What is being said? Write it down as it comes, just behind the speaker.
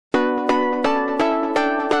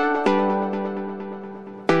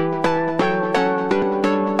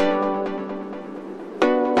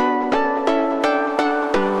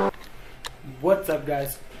up,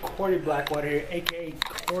 guys? Corey Blackwater here, aka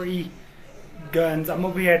Corey Guns. I'm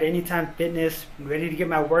over here at Anytime Fitness, ready to get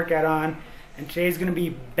my workout on. And today's gonna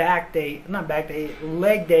be leg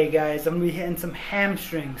day, guys. I'm gonna be hitting some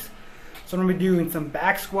hamstrings. So I'm gonna be doing some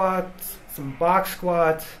back squats, some box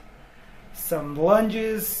squats, some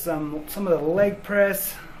lunges, some of the leg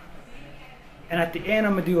press, and at the end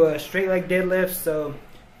I'm gonna do a straight leg deadlift. So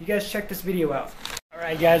you guys check this video out.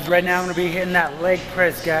 Alright guys, right now I'm gonna be hitting that leg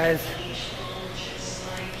press, guys.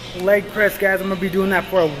 Leg press, guys. I'm gonna be doing that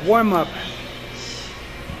for a warm-up.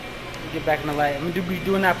 Get back in the light. I'm gonna be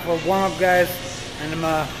doing that for a warm-up, guys, and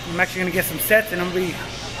I'm actually gonna get some sets, and I'm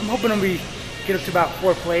hoping to get up to about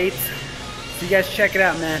 4 plates. So you guys check it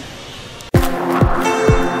out, man.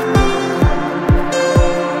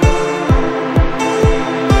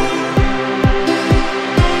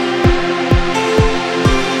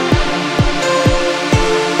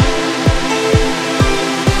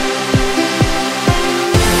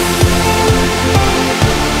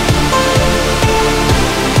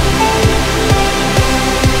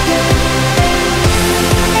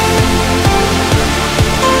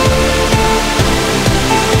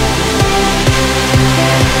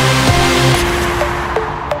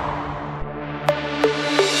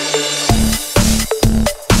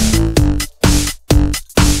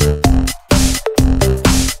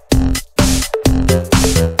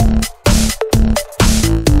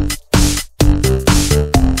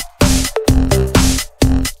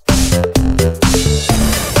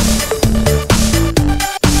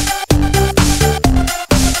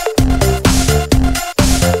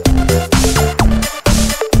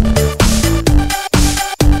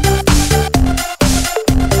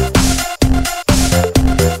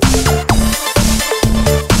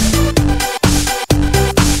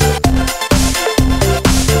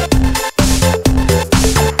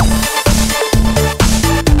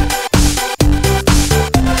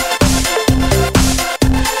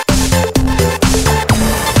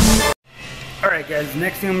 Alright guys,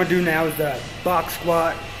 next thing I'm going to do now is the box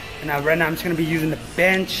squat. And right now I'm just going to be using the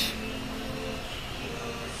bench.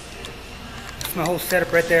 That's my whole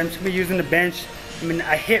setup right there. I'm just going to be using the bench.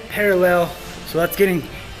 I hit parallel, so that's getting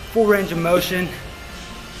full range of motion.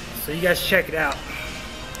 So you guys check it out.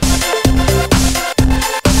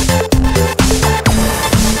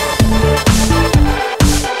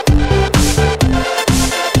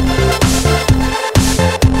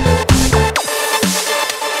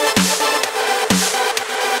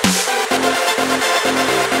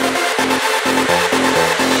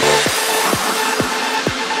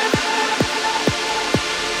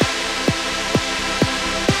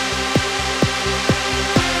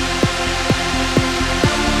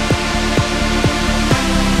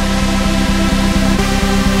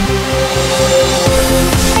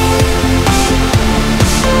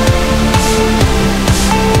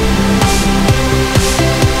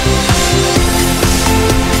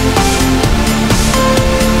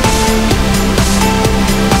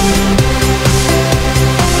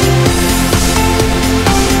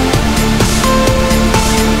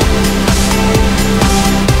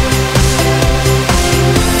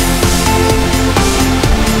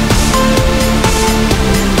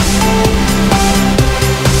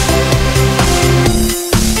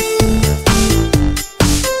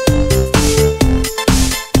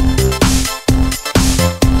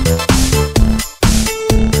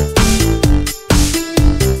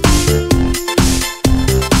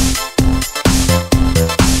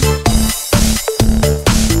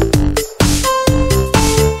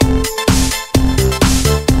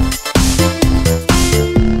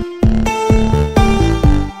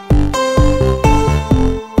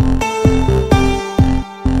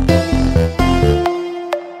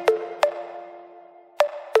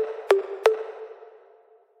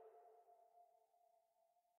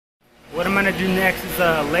 What I'm gonna do next is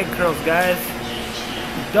leg curls, guys.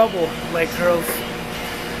 Double leg curls.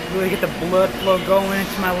 Really get the blood flow going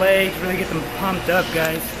into my legs, really get them pumped up,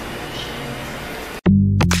 guys.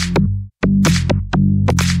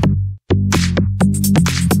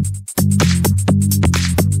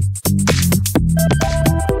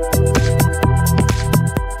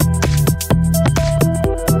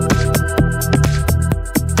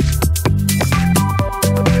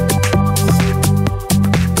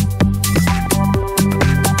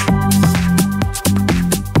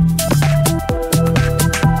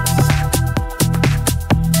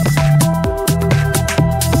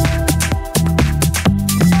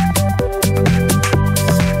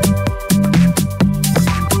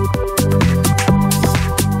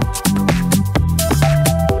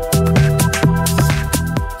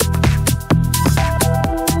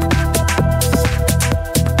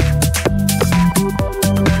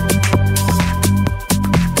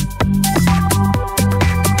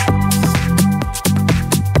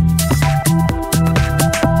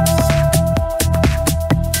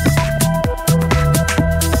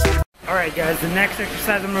 guys. The next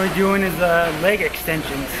exercise I'm going to be doing is leg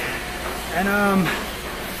extensions. And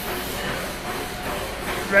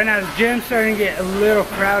right now the gym's starting to get a little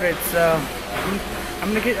crowded, so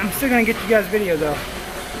I'm still gonna get you guys video though.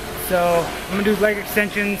 So I'm gonna do leg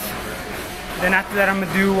extensions. Then after that I'm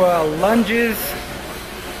gonna do lunges,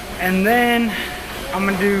 and then I'm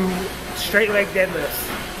gonna do straight leg deadlifts.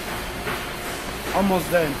 Almost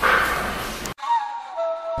done.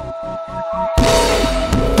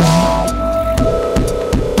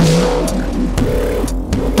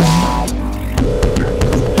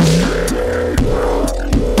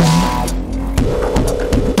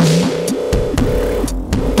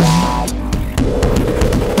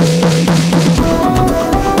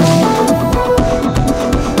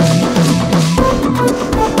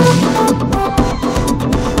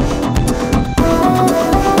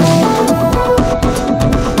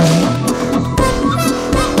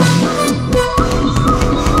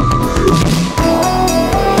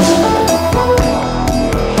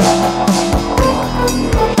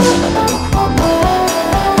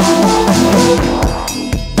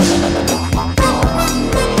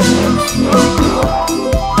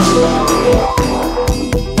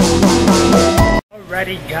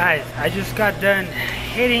 Alrighty guys, I just got done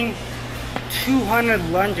hitting 200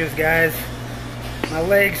 lunges, guys. My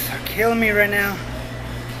legs are killing me right now,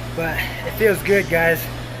 but it feels good, guys.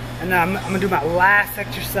 And now I'm gonna do my last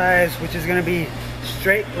exercise, which is gonna be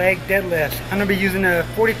straight leg deadlifts. I'm gonna be using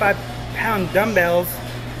 45-pound dumbbells.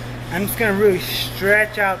 I'm just gonna really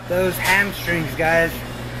stretch out those hamstrings, guys.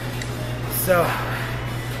 So,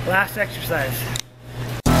 last exercise.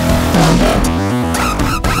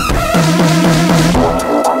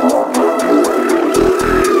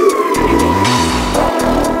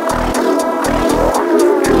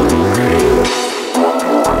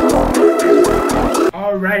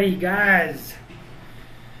 Alrighty guys,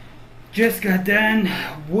 just got done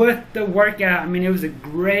with the workout. I mean, it was a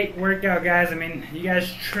great workout, guys. I mean, you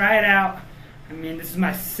guys try it out. I mean, this is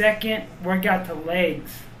my second workout to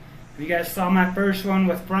legs. You guys saw my first one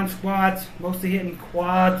with front squats, mostly hitting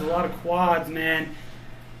quads, a lot of quads, man.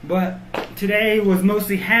 But today was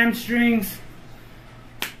mostly hamstrings,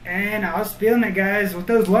 and I was feeling it, guys, with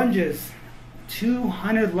those lunges.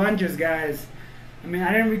 200 lunges, guys. I mean,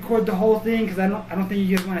 I didn't record the whole thing because I don't think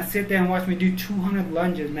you guys want to sit there and watch me do 200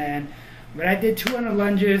 lunges, man. But I did 200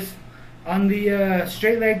 lunges on the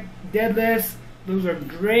straight leg deadlifts. Those are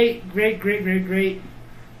great way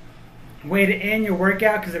to end your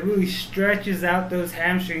workout because it really stretches out those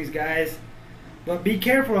hamstrings, guys. But be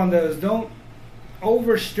careful on those. Don't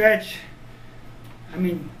overstretch. I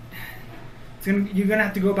mean, you're gonna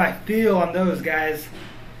have to go by feel on those, guys.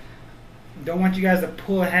 Don't want you guys to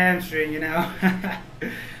pull a hamstring, you know.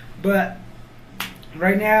 But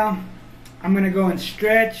right now I'm gonna go and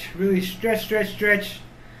stretch, really stretch,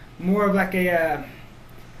 more of like a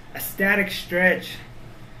static stretch,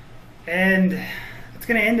 and that's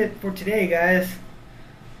gonna end it for today, guys.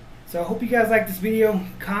 So I hope you guys like this video.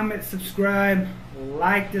 Comment, subscribe,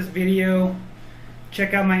 like this video,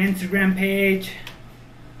 check out my Instagram page.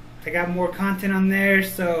 I got more content on there,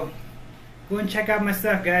 so go and check out my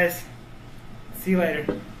stuff, guys. See you later.